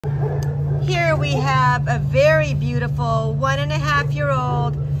Here we have a very beautiful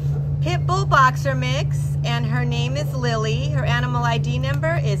 1.5-year-old pit bull boxer mix, and her name is Lily. Her animal ID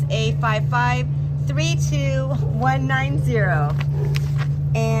number is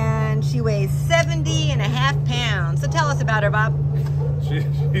A5532190. And she weighs 70.5 pounds. So tell us about her, Bob.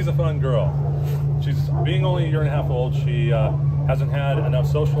 She's a fun girl. She's being only a year and a half old. She hasn't had enough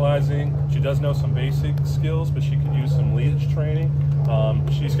socializing. She does know some basic skills, but she could use some leash training.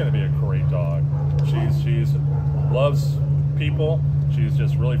 She's going to be a great dog. She's loves people. She's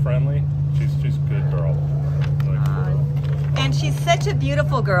just really friendly. She's a good girl. And she's such a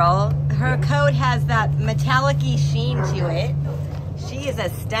beautiful girl. Her coat has that metallic-y sheen to it. She is a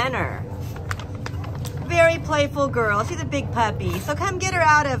stunner. Very playful girl. She's a big puppy. So come get her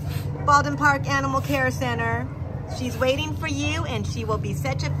out of Baldwin Park Animal Care Center. She's waiting for you, and she will be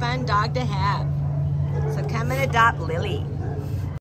such a fun dog to have. So come and adopt Lily.